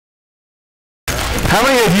How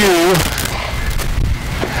many of you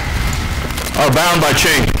are bound by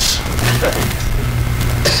chains?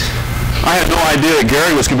 I had no idea that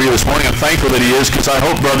Gary was going to be here this morning. I'm thankful that he is, because I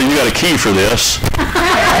hope, brother, you got a key for this.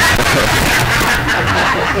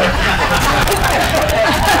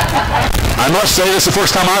 I must say this is the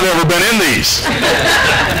first time I've ever been in these.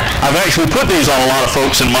 I've actually put these on a lot of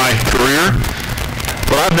folks in my career,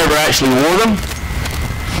 but I've never actually wore them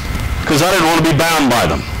because I didn't want to be bound by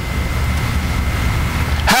them.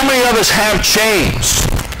 How many of us have chains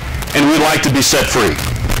and we'd like to be set free?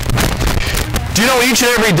 Do you know each and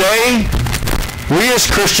every day, we as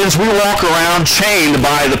Christians, we walk around chained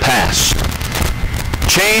by the past.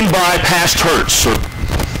 Chained by past hurts, or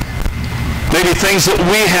maybe things that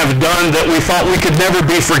we have done that we thought we could never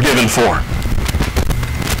be forgiven for.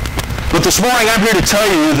 But this morning I'm here to tell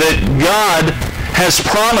you that God has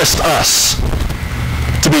promised us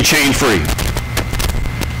to be chain free.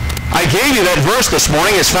 I gave you that verse this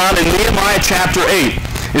morning. It's found in Nehemiah chapter 8,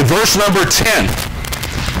 in verse number 10.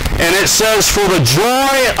 And it says, "For the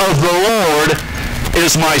joy of the Lord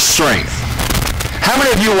is my strength." How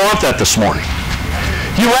many of you want that this morning?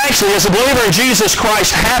 You actually, as a believer in Jesus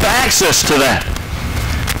Christ, have access to that.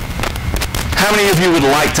 How many of you would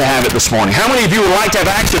like to have it this morning? How many of you would like to have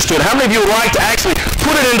access to it? How many of you would like to actually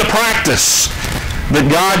put it into practice, that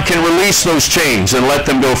God can release those chains and let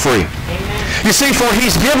them go free? Amen. You see, for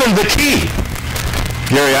he's given the key.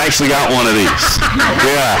 Gary, I actually got one of these.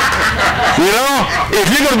 Yeah. You know, if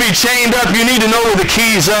you're going to be chained up, you need to know where the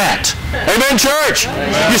key's at. Amen, church?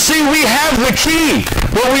 Amen. You see, we have the key,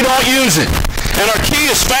 but we don't use it. And our key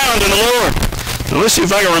is found in the Lord. Now, let's see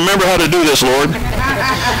if I can remember how to do this, Lord.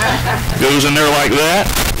 Goes in there like that.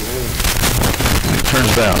 It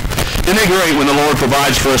turns down. Isn't it great when the Lord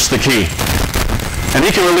provides for us the key? And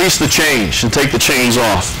he can release the chains and take the chains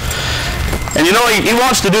off. And you know, he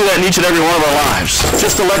wants to do that in each and every one of our lives,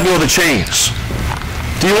 just to let go of the chains.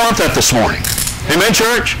 Do you want that this morning? Amen,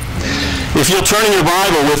 church? If you'll turn in your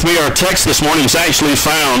Bible with me, our text this morning is actually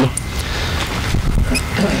found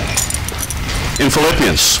in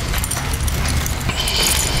Philippians.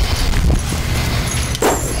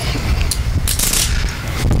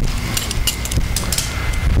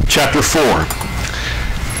 Chapter 4.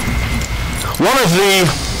 One of the,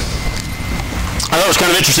 I thought it was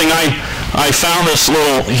kind of interesting, I found this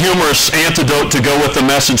little humorous antidote to go with the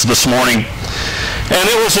message this morning. And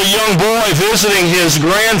it was a young boy visiting his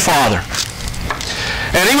grandfather.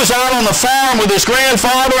 And he was out on the farm with his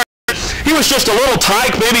grandfather. He was just a little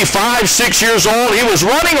tyke, maybe 5, 6 years old. He was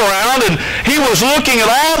running around and he was looking at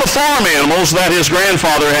all the farm animals that his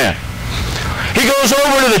grandfather had. He goes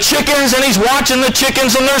over to the chickens and he's watching the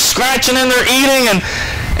chickens, and they're scratching and they're eating, and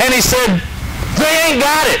he said, "They ain't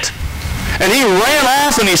got it." And he ran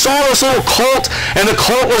off and he saw this little colt, and the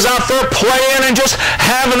colt was out there playing and just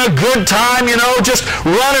having a good time, you know, just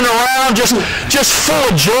running around, just full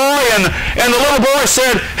of joy. And the little boy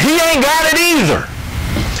said, "He ain't got it either."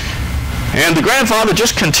 And the grandfather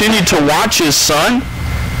just continued to watch his son,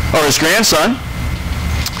 or his grandson.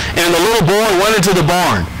 And the little boy went into the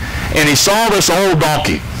barn, and he saw this old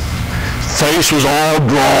donkey. Face was all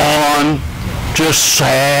drawn, just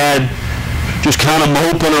sad, just kind of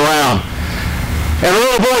moping around. And the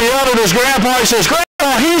little boy yelled at his grandpa. He says,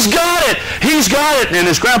 "Grandpa, he's got it. He's got it." And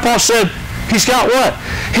his grandpa said, "He's got what?"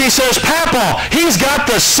 He says, "Papa, he's got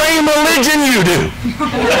the same religion you do."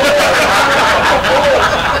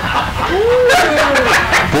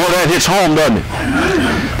 Boy, that hits home, doesn't it?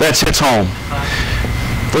 That hits home.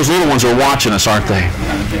 Those little ones are watching us, aren't they?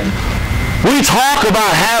 We talk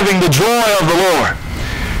about having the joy of the Lord,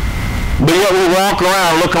 but yet we walk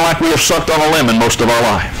around looking like we have sucked on a lemon most of our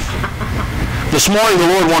life. This morning, the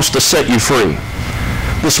Lord wants to set you free.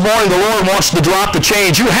 This morning, the Lord wants to drop the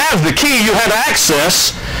chains. You have the key. You have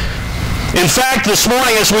access. In fact, this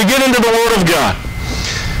morning, as we get into the Word of God,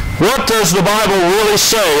 what does the Bible really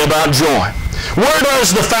say about joy? Where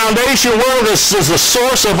does the foundation, where does the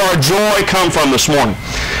source of our joy come from this morning?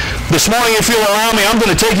 This morning, if you'll allow me, I'm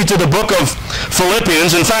going to take you to the book of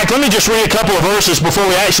Philippians. In fact, let me just read a couple of verses before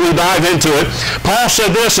we actually dive into it. Paul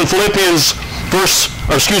said this in Philippians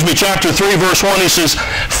chapter 3, verse 1. He says,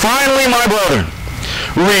 "Finally, my brethren,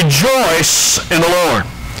 rejoice in the Lord."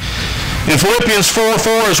 In Philippians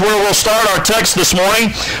 4:4 is where we'll start our text this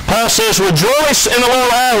morning. Paul says, "Rejoice in the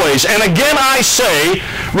Lord always. And again I say,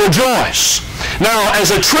 rejoice." Now,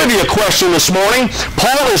 as a trivia question this morning,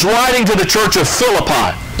 Paul is writing to the church of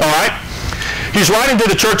Philippi. All right? He's writing to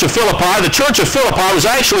the church of Philippi. The church of Philippi was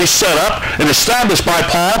actually set up and established by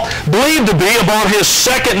Paul, believed to be about his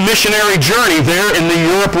second missionary journey there in the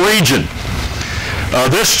Europe region.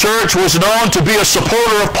 This church was known to be a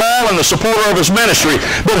supporter of Paul and the supporter of his ministry.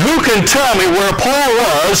 But who can tell me where Paul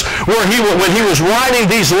was when he was writing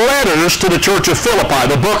these letters to the church of Philippi,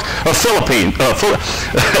 the book of Philippines?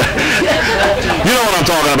 You know what I'm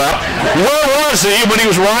talking about. Where was he when he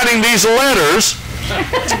was writing these letters?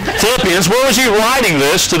 Philippians, where was he writing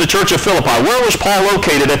this to the church of Philippi? Where was Paul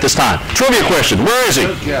located at this time? Trivia question. Where is he?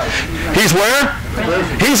 He's where?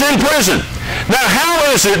 He's in prison. Now,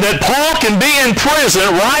 how is it that Paul can be in prison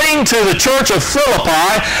writing to the church of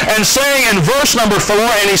Philippi and saying in verse number 4,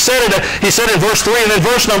 and he said in verse 3, and then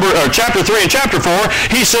chapter 3 and chapter 4,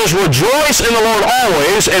 he says, rejoice in the Lord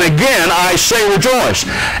always, and again I say rejoice.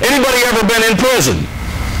 Anybody ever been in prison?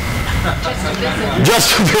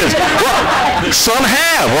 Just a visit. Well, some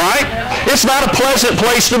have, right? It's not a pleasant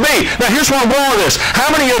place to be. Now, here's where I'm going with this.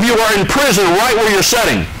 How many of you are in prison right where you're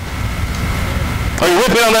sitting? Are you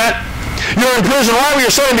with me on that? You're in prison right where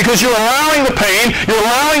you're sitting because you're allowing the pain, you're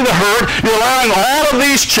allowing the hurt, you're allowing all of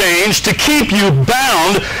these chains to keep you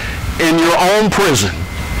bound in your own prison.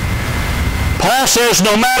 Paul says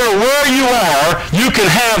no matter where you are, you can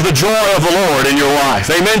have the joy of the Lord in your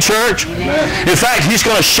life. Amen, church? Amen. In fact, he's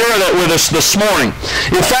going to share that with us this morning.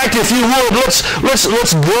 In fact, if you would, let's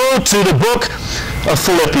go to the book of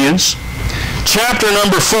Philippians, chapter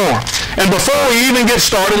number 4. And before we even get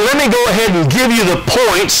started, let me go ahead and give you the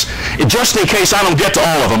points, just in case I don't get to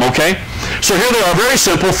all of them, okay? So here they are, very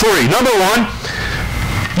simple, 3. Number 1,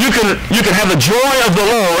 you can have the joy of the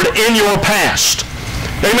Lord in your past.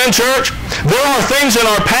 Amen, church? There are things in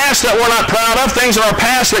our past that we're not proud of, things in our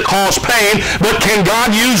past that cause pain, but can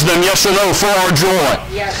God use them, yes or no, for our joy?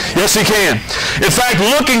 Yes. Yes, he can. In fact,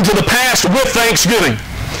 looking to the past with thanksgiving.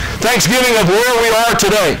 Thanksgiving of where we are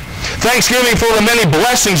today. Thanksgiving for the many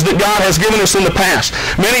blessings that God has given us in the past.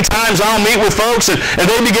 Many times I'll meet with folks and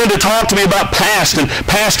they begin to talk to me about past and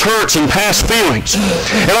past hurts and past feelings.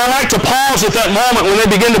 And I like to pause at that moment when they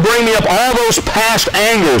begin to bring me up all those past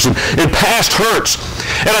angers and past hurts.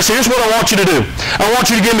 And I say, here's what I want you to do. I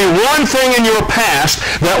want you to give me one thing in your past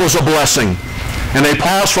that was a blessing. And they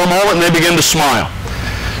pause for a moment and they begin to smile.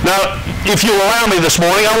 Now, if you'll allow me this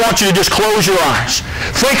morning, I want you to just close your eyes.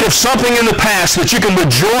 Think of something in the past that you can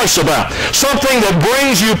rejoice about. Something that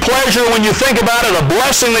brings you pleasure when you think about it, a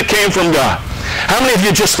blessing that came from God. How many of you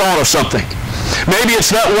just thought of something? Maybe it's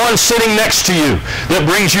that one sitting next to you that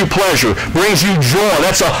brings you pleasure, brings you joy.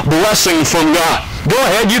 That's a blessing from God. Go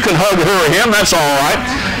ahead, you can hug her or him. That's all right.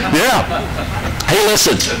 Yeah. Hey,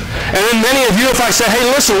 listen. And then many of you, if I say, hey,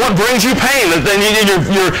 listen, what brings you pain? Then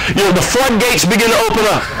the floodgates begin to open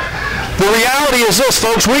up. The reality is this,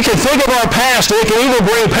 folks. We can think of our past and it can either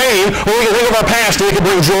bring pain or we can think of our past and it can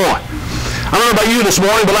bring joy. I don't know about you this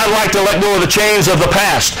morning, but I'd like to let go of the chains of the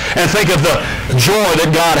past and think of the joy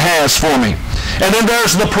that God has for me. And then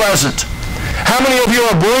there's the present. How many of you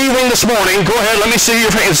are breathing this morning? Go ahead, let me see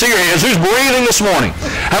your hands. Who's breathing this morning?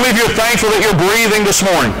 How many of you are thankful that you're breathing this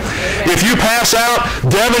morning? If you pass out,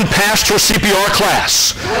 Devin passed her CPR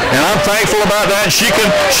class. And I'm thankful about that. She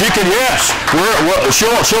can yes.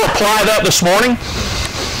 She'll apply that this morning.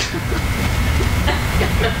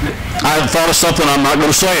 I thought of something, I'm not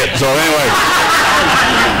going to say it. So anyway.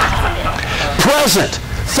 Present.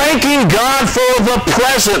 Thanking God for the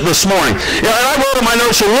present this morning. And I wrote in my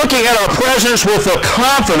notes, you're looking at our presence with a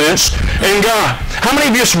confidence in God. How many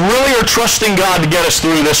of you really are trusting God to get us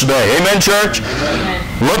through this day? Amen, church? Amen.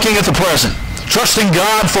 Looking at the present. Trusting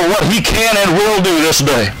God for what he can and will do this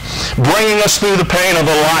day. Bringing us through the pain of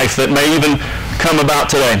a life that may even come about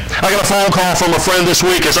today. I got a phone call from a friend this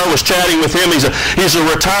week as I was chatting with him. He's a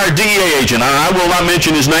retired DEA agent. I will not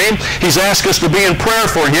mention his name. He's asked us to be in prayer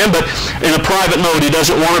for him, but in a private mode. He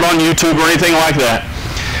doesn't want it on YouTube or anything like that.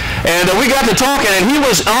 And we got to talking, and he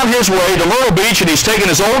was on his way to Myrtle Beach, and he's taking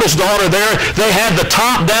his oldest daughter there. They had the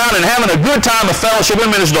top down and having a good time of fellowship, him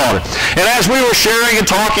and his daughter. And as we were sharing and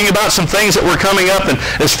talking about some things that were coming up, and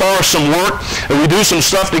as far as some work, and we do some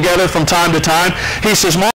stuff together from time to time, he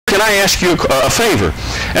says, Mark, can I ask you a favor?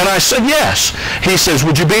 And I said, yes. He says,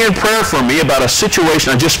 would you be in prayer for me about a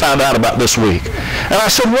situation I just found out about this week? And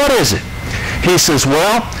I said, what is it? He says,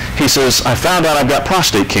 I found out I've got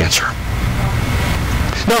prostate cancer.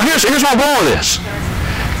 Now, here's where I'm going with this.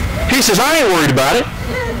 He says, I ain't worried about it.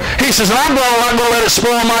 He says, I'm not going to let it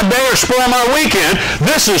spoil my day or spoil my weekend.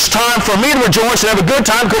 This is time for me to rejoice and have a good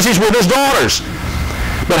time because he's with his daughters.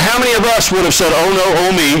 But how many of us would have said, oh no,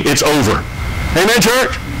 oh me, it's over? Amen,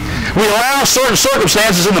 church? We allow certain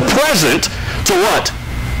circumstances in the present to what?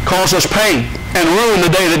 Cause us pain and ruin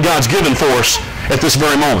the day that God's given for us at this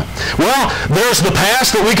very moment. Well, there's the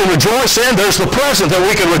past that we can rejoice in. There's the present that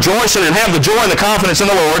we can rejoice in and have the joy and the confidence in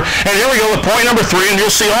the Lord. And here we go with point number 3, and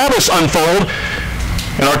you'll see all this unfold.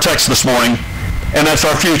 in our text this morning, and that's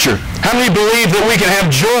our future. How many believe that we can have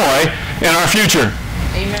joy in our future?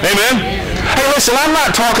 Amen. Amen? Hey, listen, I'm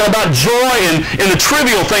not talking about joy in the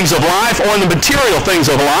trivial things of life or in the material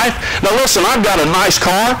things of life. Now, listen, I've got a nice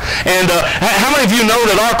car, and how many of you know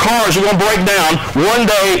that our cars are going to break down one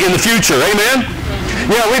day in the future? Amen?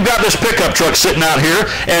 Yeah, we've got this pickup truck sitting out here,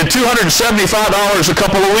 and $275 a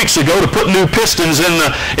couple of weeks ago to put new pistons in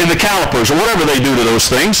the calipers or whatever they do to those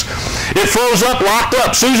things. It froze up, locked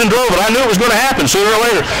up. Susan drove it. I knew it was going to happen sooner or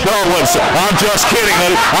later. No, it wasn't. I'm just kidding,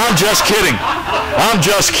 honey. I'm just kidding. I'm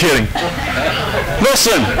just kidding.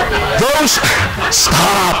 Listen, those...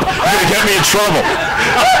 Stop. You're going to get me in trouble.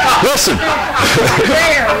 Listen.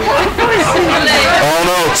 Oh,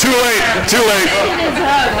 no. Too late. Too late.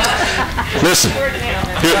 Listen.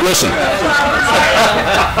 Here, listen.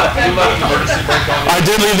 I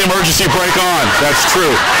did leave the emergency brake on. That's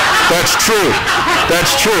true. That's true.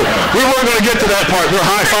 That's true. We weren't going to get to that part. They're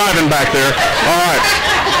high-fiving back there. All right.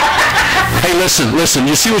 Hey, listen.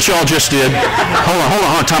 You see what y'all just did? Hold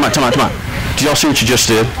on. Time out. Did y'all see what you just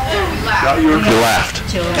did? You laughed.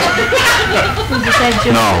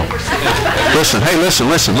 No. Listen. Hey, listen.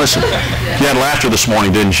 You had laughter this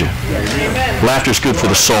morning, didn't you? Laughter is good for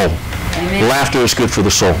the soul. Laughter is good for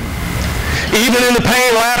the soul. Even in the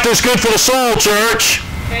pain, laughter is good for the soul, church.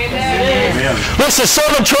 Amen. Listen, so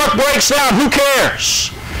the truck breaks down. Who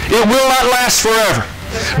cares? It will not last forever.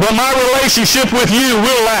 But my relationship with you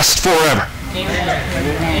will last forever. Amen.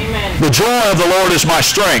 The joy of the Lord is my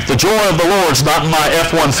strength. The joy of the Lord is not my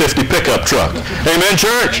F-150 pickup truck. Amen,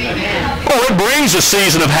 church? Oh, it brings a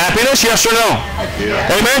season of happiness, yes or no?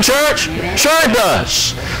 Amen, church? Sure it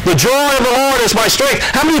does. The joy of the Lord is my strength.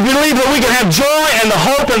 How many believe that we can have joy and the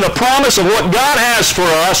hope and the promise of what God has for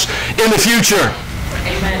us in the future?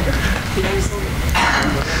 Amen.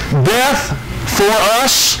 Death for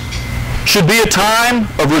us should be a time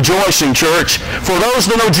of rejoicing, church. For those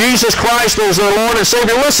that know Jesus Christ as their Lord and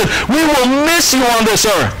Savior, listen, we will miss you on this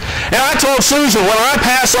earth. And I told Susan, when I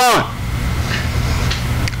pass on,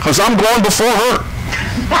 because I'm going before her.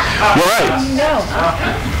 Right.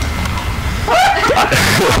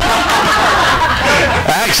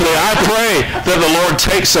 Actually, I pray that the Lord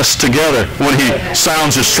takes us together when he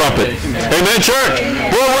sounds his trumpet. Amen, church?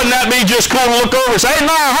 Well, wouldn't that be just cool to look over and say, hey,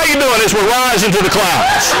 Nile, how you doing as we're rising to the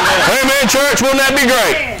clouds? Amen, church? Wouldn't that be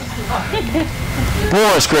great?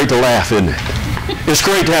 Boy, it's great to laugh, isn't it? It's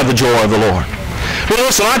great to have the joy of the Lord. But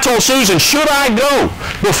listen, I told Susan, should I go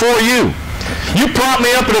before you? You prop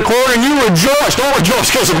me up in a corner and you rejoice. Don't rejoice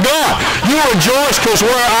because of God. You rejoice because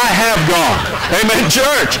where I have gone. Amen,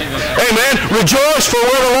 church. Amen. Rejoice for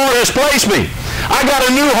where the Lord has placed me. I got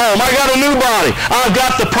a new home. I got a new body. I've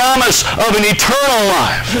got the promise of an eternal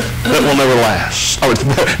life that will never last. Oh,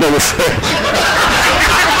 never fail.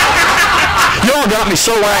 Y'all got me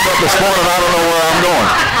so wound up this morning, I don't know where I'm going.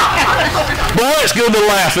 Boy, it's good to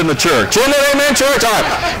laugh in the church. Isn't it, amen, church? All right.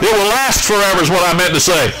 It will last forever is what I meant to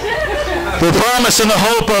say. The promise and the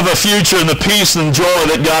hope of a future and the peace and joy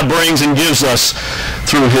that God brings and gives us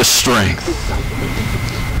through his strength.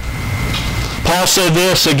 Paul said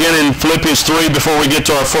this again in Philippians 3 before we get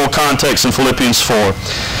to our full context in Philippians 4.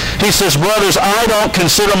 He says, brothers, I don't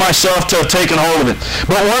consider myself to have taken hold of it.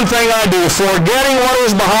 But one thing I do, forgetting what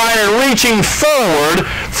is behind and reaching forward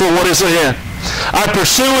for what is ahead. I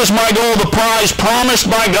pursue as my goal the prize promised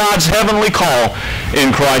by God's heavenly call in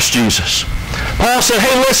Christ Jesus. Paul said,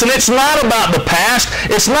 hey, listen, it's not about the past.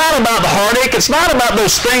 It's not about the heartache. It's not about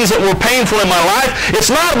those things that were painful in my life. It's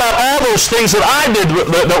not about all those things that I did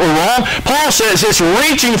that were wrong. Paul says it's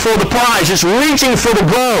reaching for the prize. It's reaching for the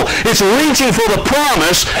goal. It's reaching for the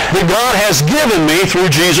promise that God has given me through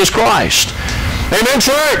Jesus Christ. Amen,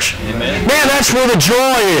 church? Amen. Man, that's where the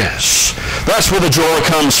joy is. That's where the joy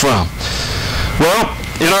comes from. Well,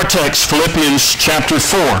 in our text, Philippians chapter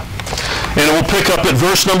 4, and we'll pick up at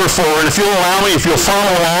verse number 4. And if you'll allow me, if you'll follow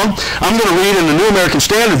along, I'm going to read in the New American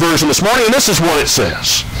Standard Version this morning, and this is what it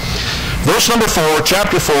says. Verse number 4,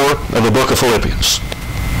 chapter 4 of the book of Philippians.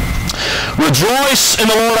 Rejoice in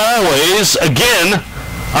the Lord always. Again,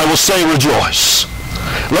 I will say rejoice.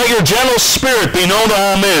 Let your gentle spirit be known to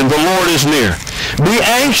all men. The Lord is near. Be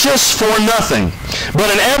anxious for nothing, but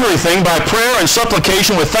in everything by prayer and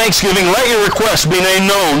supplication with thanksgiving, let your requests be made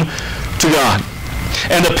known to God.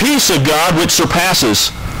 And the peace of God, which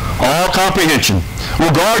surpasses all comprehension,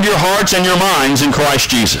 will guard your hearts and your minds in Christ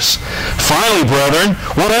Jesus. Finally, brethren,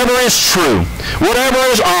 whatever is true, whatever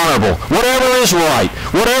is honorable, whatever is right,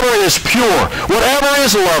 whatever is pure, whatever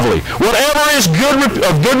is lovely, whatever is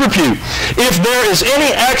of good repute, if there is any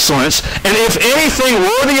excellence, and if anything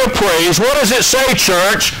worthy of praise, what does it say,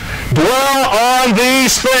 church? Dwell on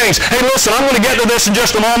these things. Hey, listen, I'm going to get to this in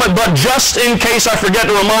just a moment, but just in case I forget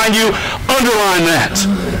to remind you, underline that.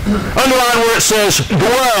 Underline where it says,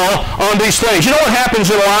 dwell on these things. You know what happens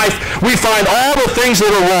in life? We find all the things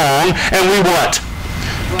that are wrong, and we what?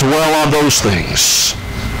 Dwell on those things.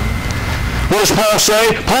 What does Paul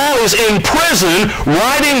say? Paul is in prison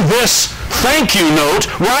writing this thank you note,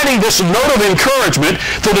 writing this note of encouragement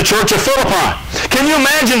to the church of Philippi. Can you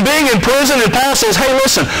imagine being in prison and Paul says, hey,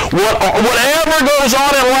 listen, whatever goes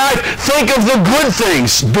on in life, think of the good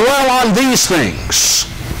things. Dwell on these things.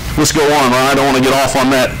 Let's go on, right? I don't want to get off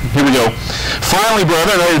on that. Here we go. Finally,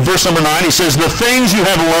 brethren, in verse number 9, he says, the things you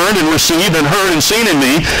have learned and received and heard and seen in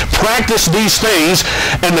me, practice these things,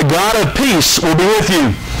 and the God of peace will be with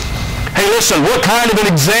you. Hey, listen, what kind of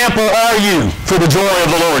an example are you for the joy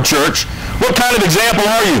of the Lord, church? What kind of example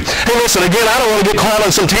are you? Hey, listen, again, I don't want to get caught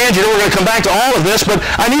on some tangent. We're going to come back to all of this, but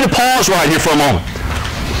I need to pause right here for a moment.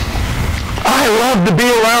 I love to be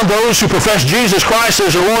around those who profess Jesus Christ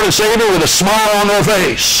as their Lord and Savior with a smile on their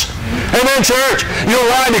face. Amen, church? You know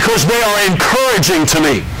why? Because they are encouraging to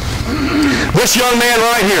me. This young man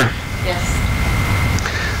right here. Yes.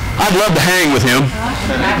 I'd love to hang with him.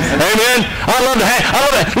 Amen? I'd love to hang.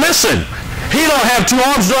 Listen, he don't have two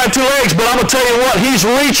arms, don't have two legs, but I'm going to tell you what, he's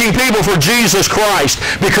reaching people for Jesus Christ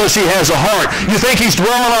because he has a heart. You think he's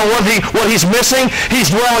dwelling on what he's missing? He's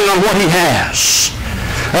dwelling on what he has.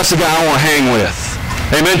 That's the guy I want to hang with.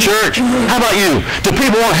 Amen, church? How about you? Do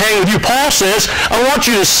people want to hang with you? Paul says, I want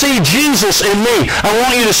you to see Jesus in me. I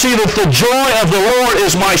want you to see that the joy of the Lord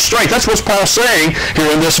is my strength. That's what Paul's saying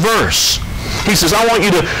here in this verse. He says, I want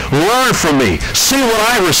you to learn from me. See what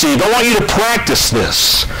I received. I want you to practice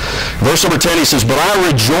this. Verse number 10, he says, but I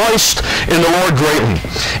rejoiced in the Lord greatly.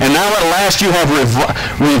 And now at last you have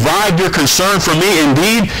revived your concern for me.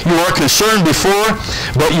 Indeed, you are concerned before,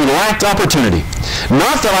 but you lacked opportunity.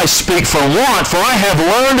 Not that I speak from want, for I have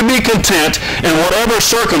learned to be content in whatever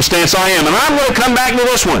circumstance I am. And I'm going to come back to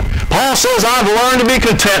this one. Paul says, I've learned to be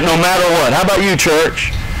content no matter what. How about you,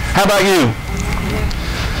 church? How about you?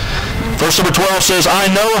 Verse number 12 says,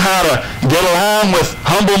 I know how to get along with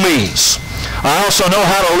humble means. I also know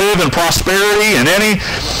how to live in prosperity in any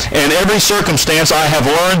and every circumstance. I have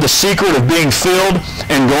learned the secret of being filled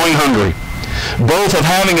and going hungry, both of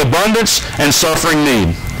having abundance and suffering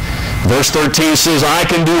need. Verse 13 says, I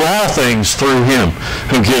can do all things through him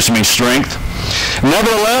who gives me strength.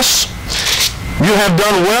 Nevertheless, you have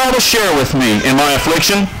done well to share with me in my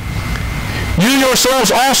affliction. You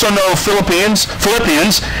yourselves also know, Philippians,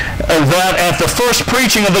 that at the first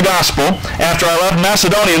preaching of the gospel, after I left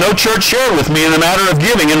Macedonia, no church shared with me in the matter of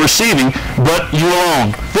giving and receiving, but you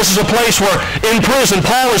alone. This is a place where, in prison,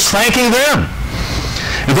 Paul is thanking them.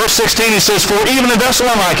 In verse 16, he says, for even in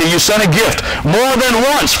Thessalonica you sent a gift more than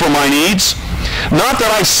once for my needs. Not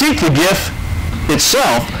that I seek the gift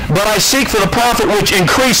itself, but I seek for the profit which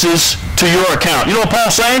increases to your account. You know what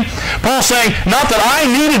Paul's saying? Paul's saying, not that I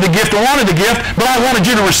needed the gift or wanted the gift, but I wanted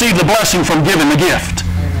you to receive the blessing from giving the gift.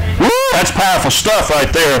 Woo, that's powerful stuff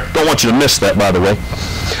right there. Don't want you to miss that, by the way.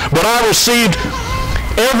 But I received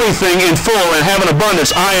everything in full and have an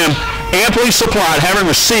abundance. I am amply supplied, having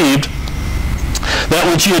received that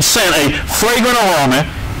which he had sent, a fragrant aroma,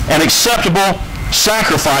 an acceptable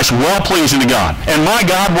sacrifice, well-pleasing to God. And my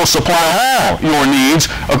God will supply all your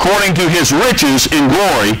needs according to his riches in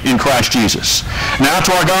glory in Christ Jesus. Now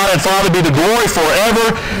to our God and Father be the glory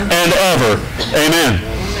forever and ever. Amen.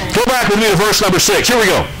 Go back with me to verse number 6. Here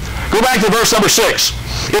we go. Go back to verse number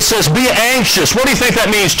 6. It says, be anxious. What do you think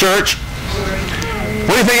that means, church?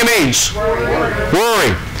 What do you think it means?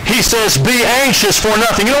 Worry. He says, be anxious for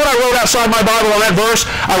nothing. You know what I wrote outside my Bible on that verse?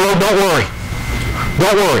 I wrote, don't worry.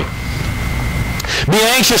 Don't worry. Be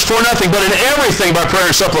anxious for nothing, but in everything by prayer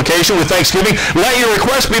and supplication with thanksgiving, let your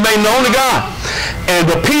requests be made known to God. And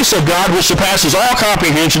the peace of God, which surpasses all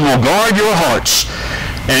comprehension, will guard your hearts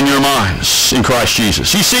and your minds in Christ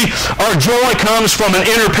Jesus. You see, our joy comes from an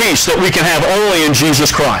inner peace that we can have only in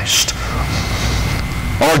Jesus Christ.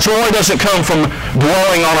 Our joy doesn't come from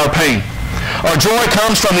dwelling on our pain. Our joy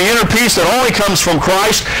comes from the inner peace that only comes from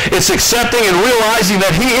Christ. It's accepting and realizing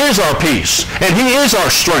that he is our peace and he is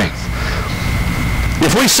our strength.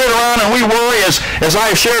 If we sit around and we worry, as I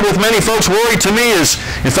have shared with many folks, worry to me is,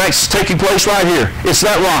 in fact, it's taking place right here. It's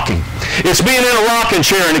that rocking. It's being in a rocking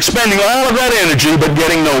chair and expending all of that energy but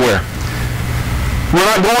getting nowhere. We're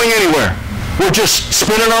not going anywhere. We're just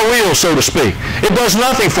spinning our wheels, so to speak. It does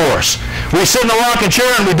nothing for us. We sit in a rocking chair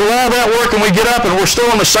and we do all that work and we get up and we're still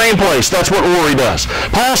in the same place. That's what worry does.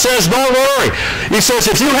 Paul says, don't worry. He says,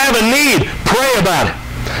 if you have a need, pray about it.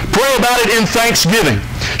 Pray about it in thanksgiving.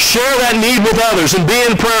 Share that need with others and be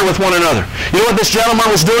in prayer with one another. You know what this gentleman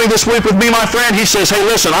was doing this week with me, my friend? He says, hey,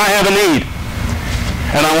 listen, I have a need,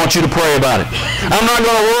 and I want you to pray about it. I'm not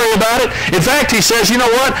going to worry about it. In fact, he says, you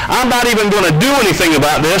know what? I'm not even going to do anything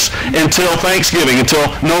about this until Thanksgiving,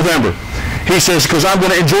 until November. He says, because I'm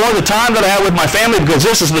going to enjoy the time that I have with my family, because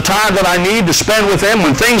this is the time that I need to spend with them.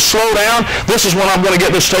 When things slow down, this is when I'm going to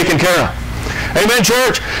get this taken care of. Amen,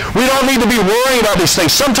 church? We don't need to be worrying about these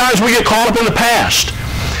things. Sometimes we get caught up in the past.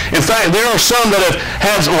 In fact, there are some that have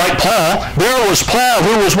had, like Paul. There was Paul,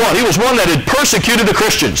 who was what? He was one that had persecuted the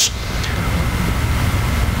Christians.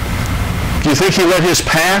 Do you think he let his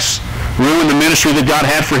past ruin the ministry that God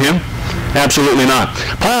had for him? Absolutely not.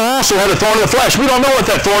 Paul also had a thorn in the flesh. We don't know what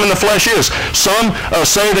that thorn in the flesh is. Some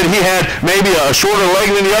say that he had maybe a shorter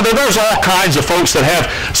leg than the other. There's all kinds of folks that have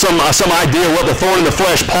some idea what the thorn in the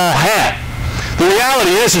flesh Paul had. The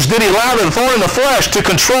reality is did he allow the thorn in the flesh to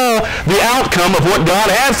control the outcome of what God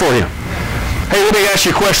had for him? Hey, let me ask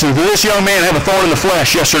you a question. Did this young man have a thorn in the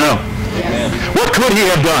flesh, yes or no? Yes. What could he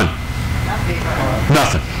have done?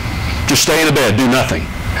 Nothing. Just stay in the bed, do nothing.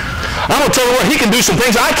 I'm going to tell you what, he can do some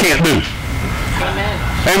things I can't do. Amen.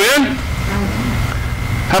 Amen?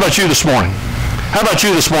 How about you this morning? How about you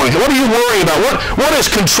this morning? What are you worrying about? What is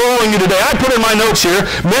controlling you today? I put in my notes here,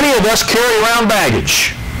 many of us carry around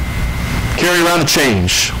baggage. Carry around the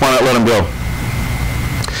change. Why not let them go?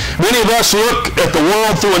 Many of us look at the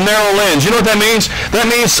world through a narrow lens. You know what that means? That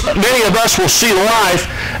means many of us will see life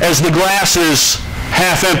as the glass is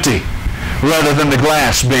half empty rather than the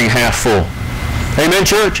glass being half full. Amen,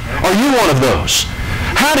 church? Are you one of those?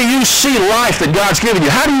 How do you see life that God's given you?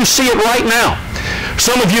 How do you see it right now?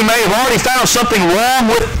 Some of you may have already found something wrong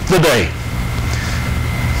with the day.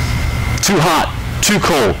 Too hot, too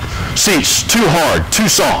cold, seats too hard, too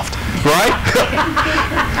soft, right?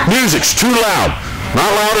 Music's too loud,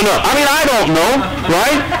 not loud enough. I mean, I don't know,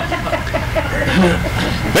 right?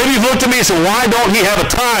 Maybe you've looked at me and said, why don't he have a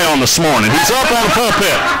tie on this morning? He's up on the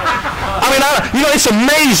pulpit. I mean, it's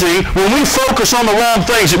amazing when we focus on the wrong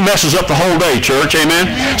things, it messes up the whole day, church. Amen?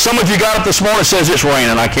 Some of you got up this morning and says it's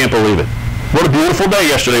raining. I can't believe it. What a beautiful day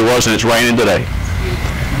yesterday was, and it's raining today.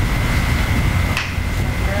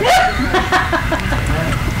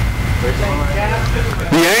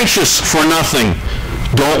 Be anxious for nothing.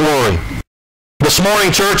 Don't worry. This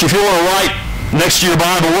morning, church, if you want to write next to your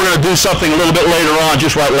Bible, we're going to do something a little bit later on.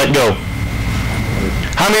 Just write, let go.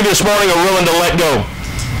 How many this morning are willing to let go?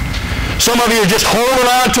 Some of you are just holding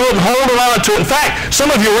on to it and holding on to it. In fact,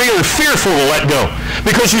 some of you are even fearful to let go.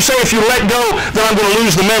 Because you say, if you let go, then I'm going to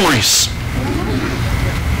lose the memories.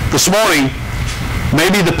 This morning,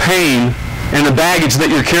 maybe the pain and the baggage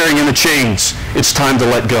that you're carrying in the chains, it's time to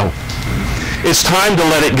let go. It's time to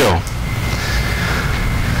let it go.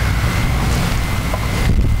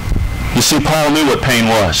 You see, Paul knew what pain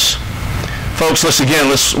was. Folks, let's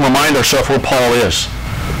remind ourselves where Paul is.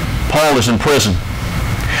 Paul is in prison.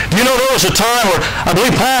 Do you know there was a time where, I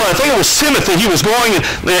believe Paul, I think it was Timothy, he was going,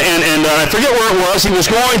 and I forget where it was, he was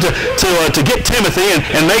going to get Timothy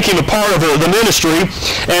and make him a part of the ministry.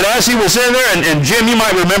 And as he was in there, and Jim, you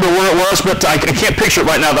might remember where it was, but I can't picture it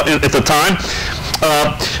right now at the time.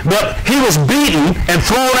 But he was beaten and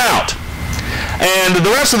thrown out. And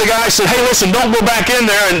the rest of the guys said, hey, listen, don't go back in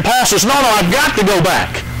there. And Paul says, no, I've got to go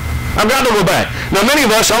back. I've got to go back. Now, many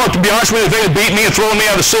of us, I want to be honest with you, if they had beat me and thrown me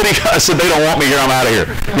out of the city, I said, they don't want me here, I'm out of here,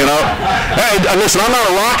 you know. Hey, listen, I'm not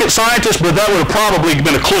a rocket scientist, but that would have probably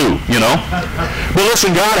been a clue, you know. But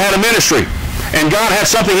listen, God had a ministry, and God had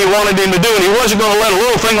something he wanted him to do, and he wasn't going to let a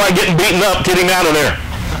little thing like getting beaten up get him out of there.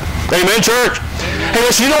 Amen, church? Hey,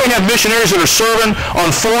 listen, you know we have missionaries that are serving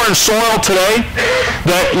on foreign soil today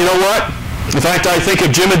that, you know what? In fact, I think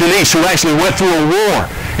of Jim and Denise, who actually went through a war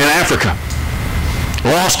in Africa.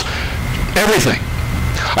 Lost everything.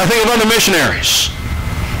 I think of other missionaries.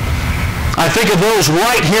 I think of those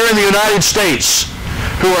right here in the United States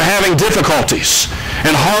who are having difficulties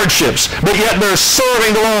and hardships, but yet they're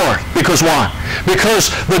serving the Lord. Because why? Because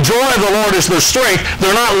the joy of the Lord is their strength.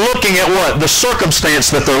 They're not looking at what? The circumstance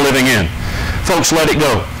that they're living in. Folks, let it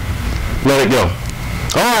go. Let it go.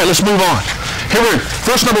 All right, let's move on. Here we're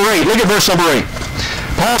verse number 8. Look at verse number 8.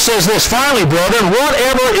 Paul says this, finally, brethren,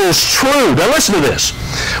 whatever is true. Now listen to this.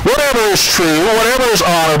 Whatever is true, whatever is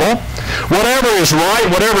honorable, whatever is right,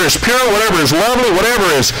 whatever is pure, whatever is lovely, whatever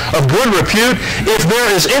is of good repute, if there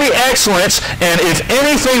is any excellence, and if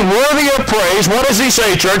anything worthy of praise, what does he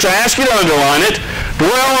say, church? I ask you to underline it.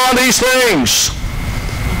 Dwell on these things.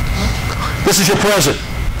 This is your present.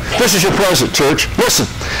 This is your present, church. Listen,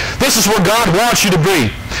 this is where God wants you to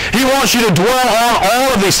be. He wants you to dwell on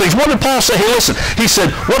all of these things. What did Paul say? Hey, listen, he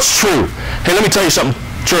said, what's true? Hey, let me tell you something,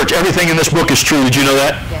 church. Everything in this book is true. Did you know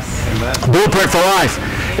that? Yes. Amen. Blueprint for life.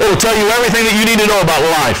 It will tell you everything that you need to know about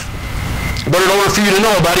life. But in order for you to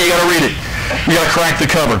know about it, you got to read it. You got to crack the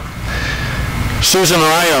cover. Susan and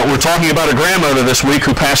I were talking about a grandmother this week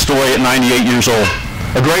who passed away at 98 years old.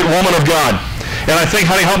 A great woman of God. And I think,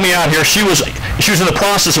 honey, help me out here. She was in the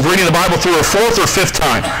process of reading the Bible through her 4th or 5th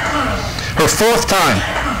time. Her 4th time.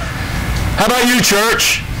 How about you,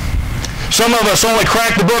 church? Some of us only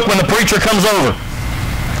crack the book when the preacher comes over.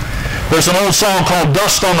 There's an old song called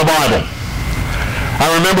Dust on the Bible. I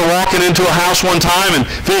remember walking into a house one time and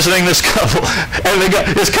visiting this couple, and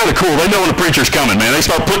it's kind of cool. They know when the preacher's coming, man. They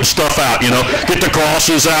start putting stuff out, you know, get the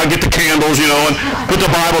crosses out, get the candles, you know, and put the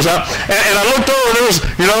Bibles out. And I looked over, and there was,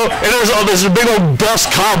 you know, and there's big old dust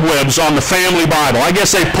cobwebs on the family Bible. I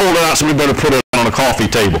guess they pulled it out, so we better put it on a coffee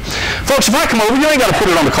table. Folks, if I come over, you ain't got to put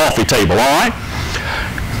it on the coffee table, all right?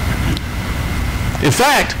 In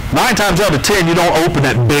fact, 9 times out of 10, you don't open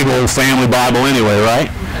that big old family Bible anyway, right?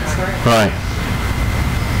 Right.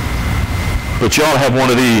 But you ought to have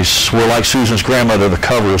one of these where, like Susan's grandmother, the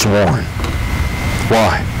cover is worn.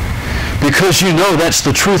 Why? Because you know that's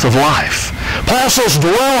the truth of life. Paul says,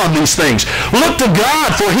 dwell on these things. Look to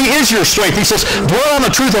God, for he is your strength. He says, dwell on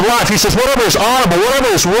the truth of life. He says, whatever is honorable,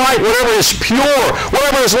 whatever is right, whatever is pure,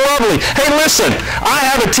 whatever is lovely. Hey, listen, I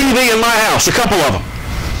have a TV in my house, a couple of them.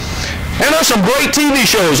 And there's some great TV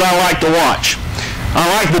shows I like to watch. I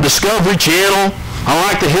like the Discovery Channel. I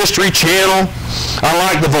like the History Channel. I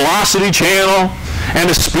like the Velocity Channel and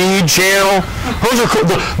the Speed Channel. Those are cool.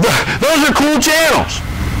 Those are cool channels.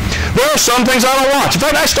 There are some things I don't watch. In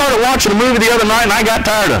fact, I started watching a movie the other night and I got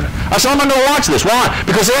tired of it. I said, I'm not going to watch this. Why?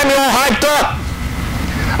 Because they had me all hyped up.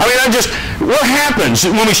 I mean, what happens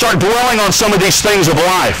when we start dwelling on some of these things of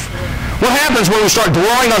life? What happens when we start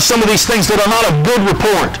dwelling on some of these things that are not of good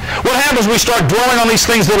report? What happens when we start dwelling on these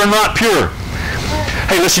things that are not pure?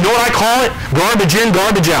 Hey, listen, you know what I call it? Garbage in,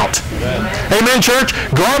 garbage out. Amen, church?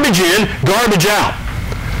 Garbage in, garbage out.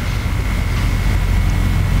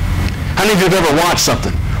 How many of you have ever watched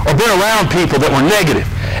something or been around people that were negative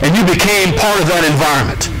and you became part of that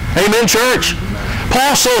environment? Amen, church?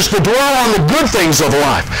 Paul says to dwell on the good things of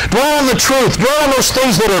life. Dwell on the truth. Dwell on those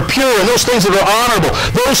things that are pure and those things that are honorable.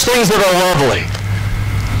 Those things that are lovely.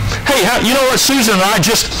 Hey, you know what? Susan and I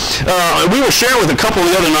we were sharing with a couple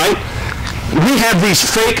the other night. We have these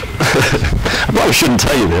fake, I probably shouldn't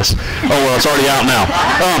tell you this. Oh, well, it's already out now.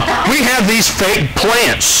 We have these fake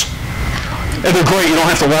plants. And they're great. You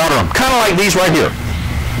don't have to water them. Kind of like these right here.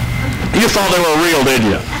 You thought they were real,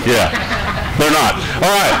 didn't you? Yeah. They're not.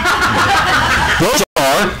 All right. Those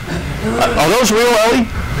are those real, Ellie?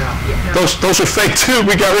 Those are fake too.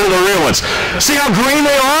 We got rid of the real ones. See how green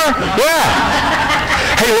they are? Yeah.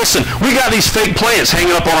 Hey, listen, we got these fake plants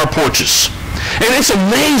hanging up on our porches. And it's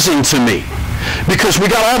amazing to me because we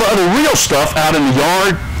got all the other real stuff out in the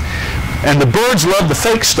yard, and the birds love the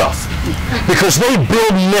fake stuff because they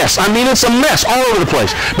build nests. I mean, it's a mess all over the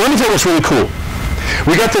place. But let me tell you what's really cool.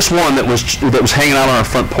 We got this one that was hanging out on our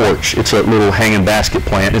front porch. It's a little hanging basket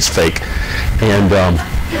plant. It's fake. And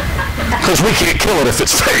because we can't kill it if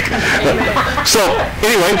it's fake. So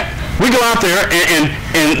anyway, we go out there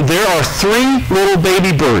and there are 3 little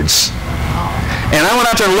baby birds. And I went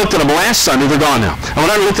out there and looked at them last Sunday. They're gone now. I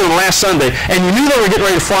went out and looked at them last Sunday, and you knew they were getting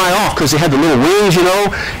ready to fly off because they had the little wings, you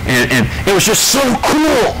know, and it was just so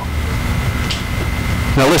cool.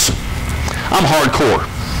 Now listen, I'm hardcore.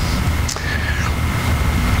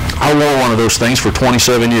 I wore one of those things for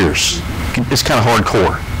 27 years. It's kind of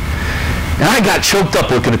hardcore. And I got choked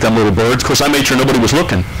up looking at them little birds because I made sure nobody was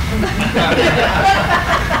looking.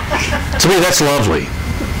 To me, that's lovely.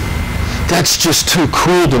 That's just too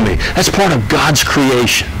cool to me. That's part of God's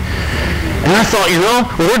creation. And I thought, you know,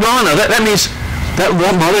 well, we're gone now. That means that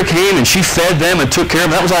one mother came and she fed them and took care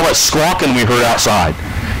of them. That was all that squawking we heard outside,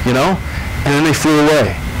 you know? And then they flew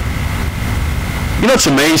away. You know, it's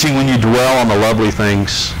amazing when you dwell on the lovely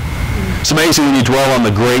things. It's amazing when you dwell on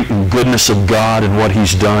the great and goodness of God and what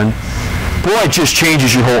he's done. Boy, it just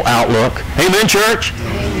changes your whole outlook. Amen, church?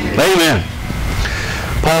 Amen.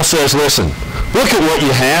 Paul says, listen, look at what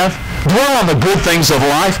you have. Dwell on the good things of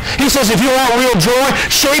life. He says if you want real joy,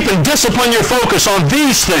 shape and discipline your focus on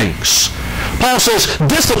these things. Paul says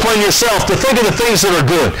discipline yourself to think of the things that are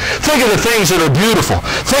good. Think of the things that are beautiful.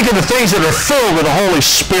 Think of the things that are filled with the Holy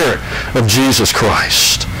Spirit of Jesus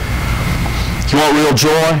Christ. You want real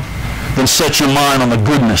joy? Then set your mind on the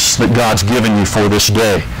goodness that God's given you for this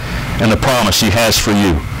day and the promise he has for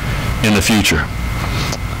you in the future.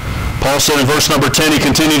 Paul said in verse number 10, he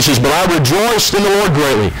continues, he says, but I rejoiced in the Lord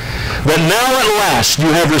greatly, that now at last you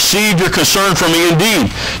have received your concern from me. Indeed,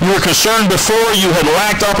 you were concerned before, you had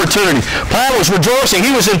lacked opportunity. Paul was rejoicing. He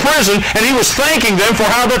was in prison, and he was thanking them for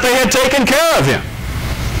how that they had taken care of him.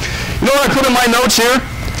 You know what I put in my notes here?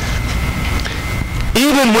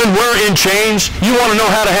 Even when we're in chains, you want to know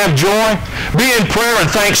how to have joy? Be in prayer and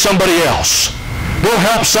thank somebody else. Go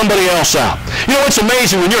help somebody else out. You know, it's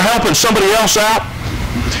amazing when you're helping somebody else out,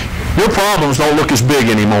 your problems don't look as big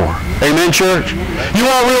anymore. Amen, church? You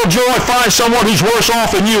want real joy? Find someone who's worse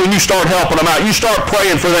off than you and you start helping them out. You start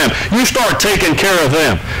praying for them. You start taking care of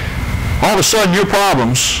them. All of a sudden, your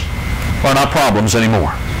problems are not problems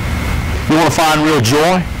anymore. You want to find real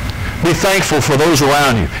joy? Be thankful for those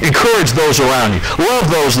around you. Encourage those around you. Love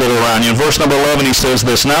those that are around you. In verse number 11, he says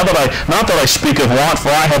this, not that I speak of want, for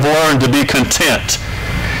I have learned to be content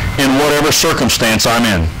in whatever circumstance I'm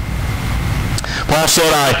in. Paul said,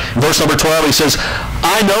 verse number 12, he says,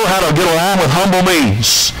 I know how to get along with humble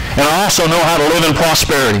means, and I also know how to live in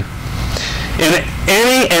prosperity. In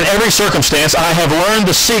any and every circumstance, I have learned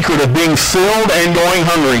the secret of being filled and going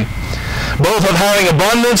hungry, both of having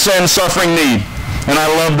abundance and suffering need. And I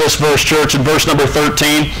love this verse, church, in verse number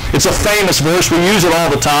 13. It's a famous verse. We use it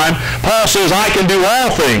all the time. Paul says, I can do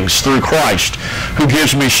all things through Christ who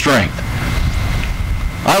gives me strength.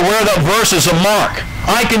 I wear that verse as a mark.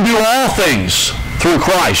 I can do all things through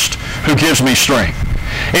Christ who gives me strength.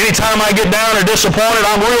 Anytime I get down or disappointed,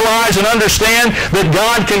 I realize and understand that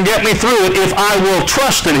God can get me through it if I will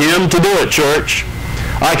trust in him to do it, church.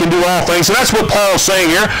 I can do all things. And that's what Paul's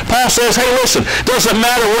saying here. Paul says, hey, listen, doesn't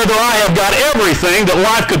matter whether I have got everything that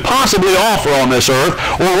life could possibly offer on this earth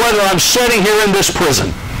or whether I'm sitting here in this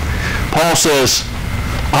prison. Paul says,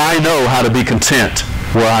 I know how to be content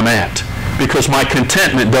where I'm at because my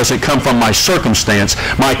contentment doesn't come from my circumstance.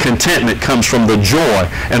 My contentment comes from the joy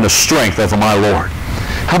and the strength of my Lord.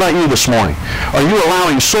 How about you this morning? Are you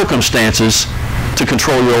allowing circumstances to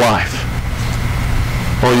control your life?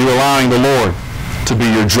 Or are you allowing the Lord to be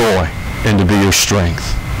your joy and to be your strength?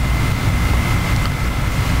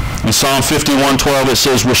 In Psalm 51:12 it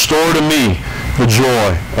says, restore to me the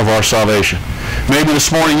joy of our salvation. Maybe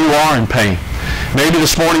this morning you are in pain. Maybe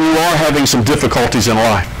this morning you are having some difficulties in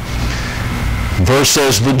life. The verse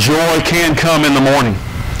says the joy can come in the morning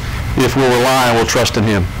if we'll rely and we'll trust in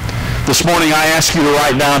him. This morning I ask you to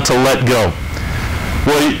write down to let go.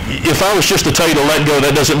 Well, if I was just to tell you to let go,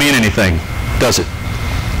 that doesn't mean anything, does it?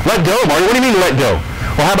 Let go, Marty. What do you mean let go?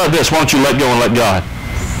 Well, how about this? Why don't you let go and let God?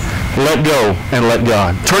 Let go and let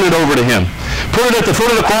God. Turn it over to him. Put it at the foot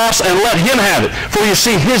of the cross and let him have it. For you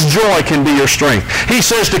see, his joy can be your strength. He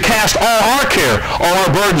says to cast all our care, all our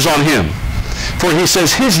burdens on him. For he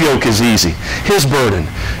says his yoke is easy. His burden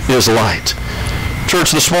is light. Church,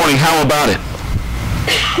 this morning, how about it?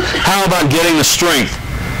 How about getting the strength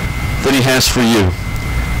that he has for you?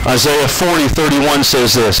 Isaiah 40:31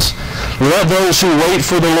 says this, let those who wait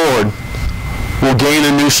for the Lord will gain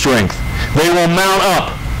a new strength. They will mount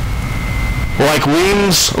up like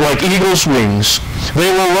wings, like eagle's wings. They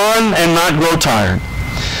will run and not grow tired.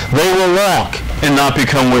 They will walk and not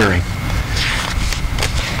become weary.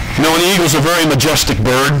 You know, an eagle's a very majestic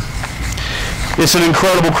bird. It's an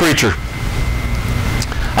incredible creature.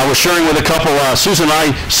 I was sharing with a couple, Susan and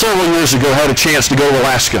I, several years ago, had a chance to go to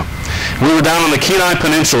Alaska. We were down on the Kenai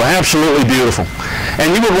Peninsula, absolutely beautiful.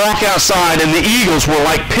 And you would walk outside and the eagles were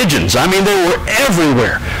like pigeons. I mean, they were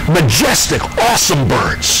everywhere. Majestic, awesome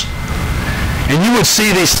birds. And you would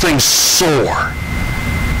see these things soar.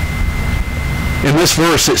 In this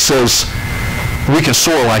verse it says, we can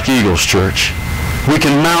soar like eagles, church. We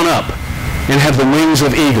can mount up and have the wings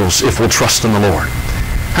of eagles if we'll trust in the Lord.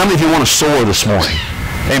 How many of you want to soar this morning?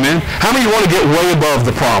 Amen? How many of you want to get way above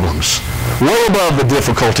the problems? Way above the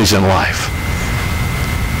difficulties in life?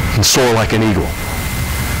 And soar like an eagle.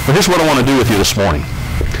 But here's what I want to do with you this morning.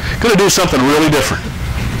 I'm going to do something really different.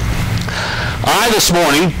 I, this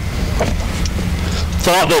morning,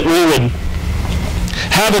 thought that we would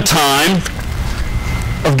have a time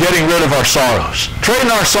of getting rid of our sorrows.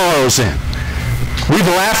 Trading our sorrows in. We've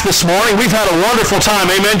laughed this morning. We've had a wonderful time.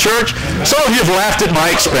 Amen, church? Some of you have laughed at my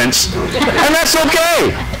expense. And that's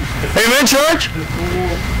okay. Amen, church?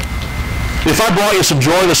 If I brought you some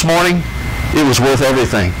joy this morning, it was worth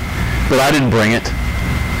everything. But I didn't bring it.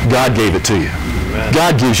 God gave it to you.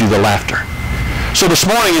 God gives you the laughter. So this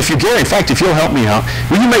morning, if you dare, in fact, if you'll help me out,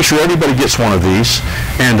 will you make sure everybody gets one of these?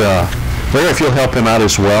 And Larry, if you'll help him out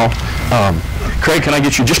as well. Craig, can I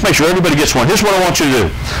get you? Just make sure everybody gets one. Here's what I want you to do.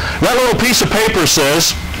 That little piece of paper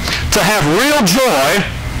says, to have real joy,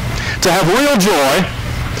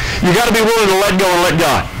 you got to be willing to let go and let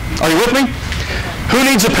God. Are you with me? Who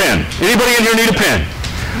needs a pen? Anybody in here need a pen?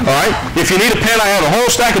 All right? If you need a pen, I have a whole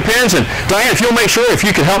stack of pens. And Diane, if you'll make sure, if you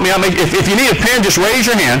can help me out, if you need a pen, just raise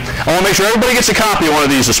your hand. I want to make sure everybody gets a copy of one of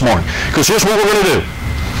these this morning. Because here's what we're going to do.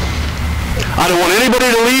 I don't want anybody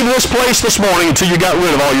to leave this place this morning until you got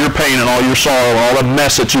rid of all your pain and all your sorrow and all the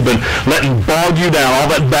mess that you've been letting bog you down, all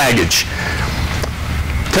that baggage.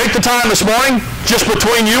 Take the time this morning, just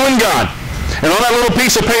between you and God. And on that little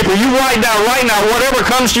piece of paper, you write down right now whatever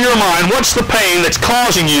comes to your mind. What's the pain that's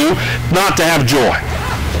causing you not to have joy?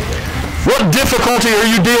 What difficulty are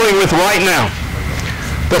you dealing with right now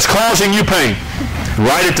that's causing you pain?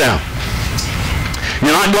 Write it down.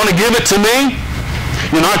 You're not going to give it to me.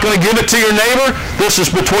 You're not going to give it to your neighbor. This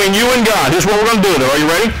is between you and God. Here's what we're going to do with it. Are you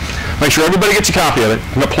ready? Make sure everybody gets a copy of it.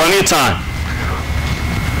 We've got plenty of time.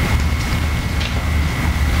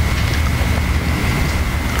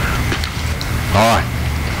 All right.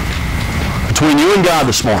 Between you and God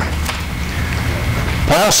this morning.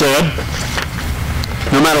 Paul said,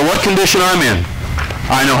 no matter what condition I'm in,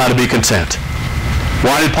 I know how to be content.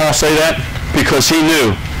 Why did Paul say that? Because he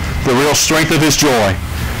knew the real strength of his joy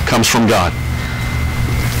comes from God.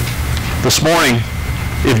 This morning,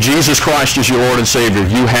 if Jesus Christ is your Lord and Savior,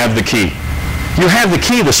 you have the key. You have the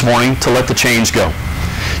key this morning to let the chains go.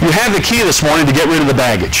 You have the key this morning to get rid of the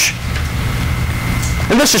baggage.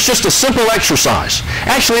 And this is just a simple exercise.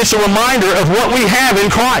 Actually, it's a reminder of what we have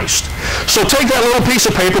in Christ. So take that little piece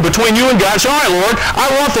of paper between you and God and say, all right, Lord, I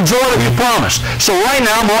want the joy that you promised. So right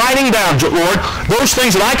now, I'm writing down, Lord, those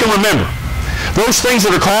things that I can remember. Those things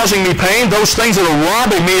that are causing me pain, those things that are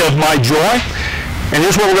robbing me of my joy. And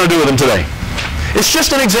here's what we're going to do with them today. It's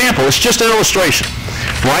just an example. It's just an illustration.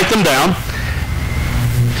 Write them down.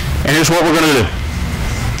 And here's what we're going to do.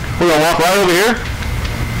 We're going to walk right over here.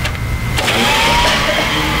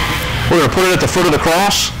 We're going to put it at the foot of the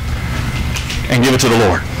cross and give it to the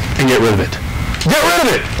Lord and get rid of it. Get rid of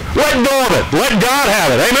it. Let go of it. Let God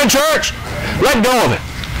have it. Amen, church? Let go of it.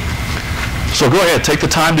 So go ahead. Take the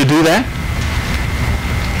time to do that.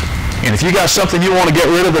 And if you got something you want to get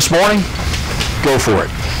rid of this morning, go for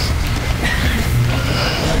it.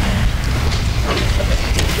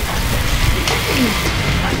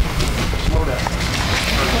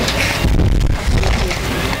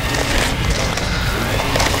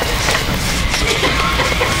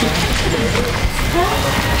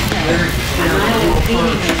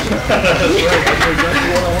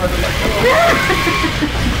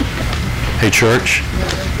 Hey, church.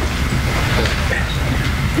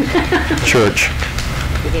 Church.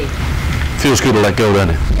 Feels good to let go,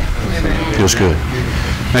 doesn't it? Feels good.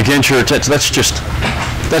 Again, church,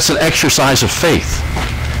 that's an exercise of faith.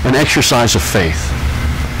 An exercise of faith.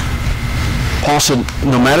 Paul said,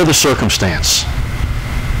 no matter the circumstance,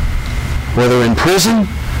 whether in prison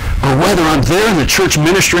or whether I'm there in the church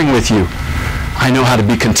ministering with you, I know how to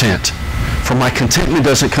be content. For my contentment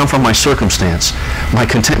doesn't come from my circumstance. My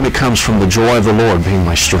contentment comes from the joy of the Lord being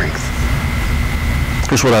my strength.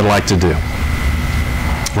 Here's what I'd like to do.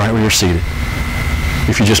 Right where you're seated.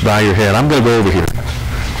 If you just bow your head, I'm going to go over here.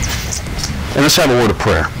 And let's have a word of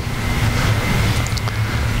prayer.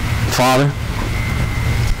 Father,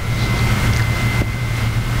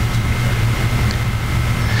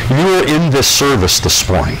 you were in this service this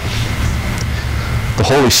morning. The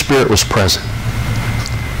Holy Spirit was present.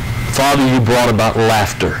 Father, you brought about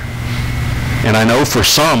laughter. And I know for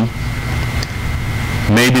some,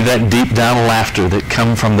 maybe that deep down laughter that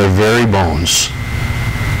come from their very bones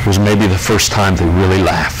was maybe the first time they really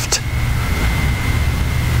laughed.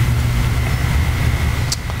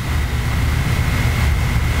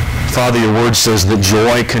 Father, your word says that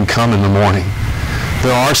joy can come in the morning.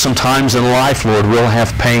 There are some times in life, Lord, we'll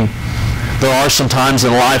have pain. There are some times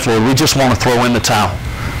in life, Lord, we just want to throw in the towel.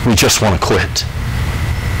 We just want to quit.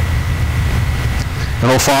 And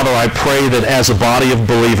oh, Father, I pray that as a body of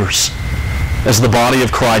believers, as the body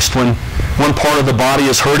of Christ, when one part of the body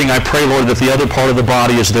is hurting, I pray, Lord, that the other part of the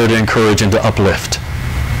body is there to encourage and to uplift.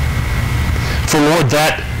 For, Lord,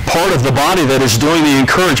 that part of the body that is doing the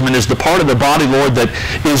encouragement is the part of the body, Lord, that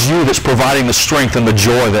is you that's providing the strength and the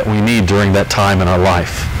joy that we need during that time in our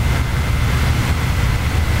life.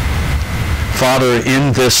 Father,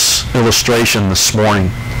 in this illustration this morning,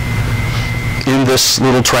 in this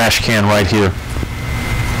little trash can right here,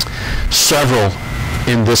 several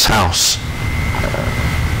in this house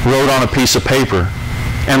wrote on a piece of paper,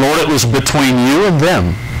 and Lord, it was between you and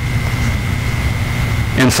them.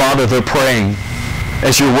 And Father, they're praying.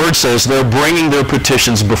 As your word says, they're bringing their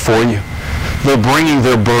petitions before you. They're bringing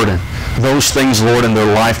their burden. Those things, Lord, in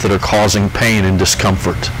their life that are causing pain and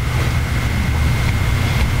discomfort.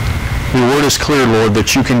 Your word is clear, Lord,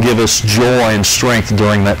 that you can give us joy and strength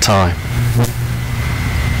during that time.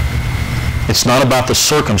 It's not about the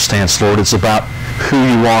circumstance, Lord. It's about who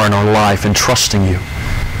you are in our life and trusting you.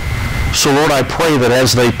 So, Lord, I pray that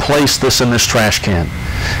as they place this in this trash can,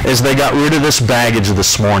 as they got rid of this baggage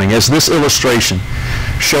this morning, as this illustration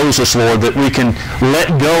shows us, Lord, that we can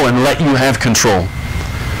let go and let you have control.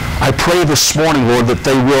 I pray this morning, Lord, that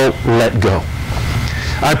they will let go.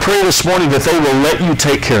 I pray this morning that they will let you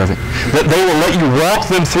take care of it, that they will let you walk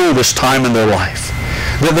them through this time in their life,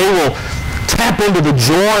 that they will tap into the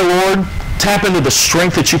joy, Lord, tap into the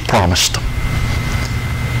strength that you've promised them.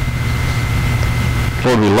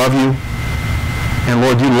 Lord, we love you, and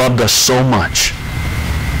Lord, you loved us so much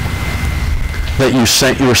that you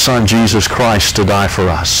sent your Son, Jesus Christ, to die for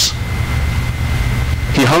us.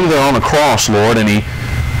 He hung there on the cross, Lord, and he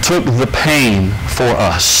took the pain for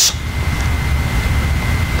us.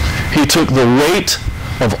 He took the weight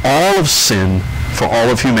of all of sin for all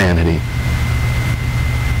of humanity,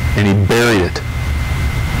 and he buried it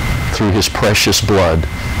through his precious blood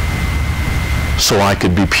so I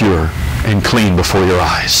could be pure and clean before your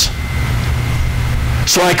eyes.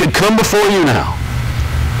 So I could come before you now.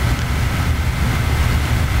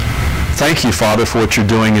 Thank you, Father, for what you're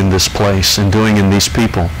doing in this place and doing in these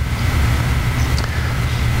people.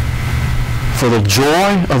 For the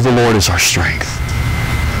joy of the Lord is our strength.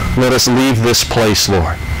 Let us leave this place,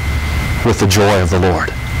 Lord, with the joy of the Lord.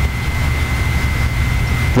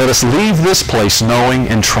 Let us leave this place knowing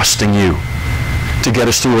and trusting you to get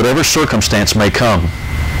us through whatever circumstance may come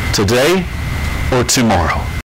today or tomorrow.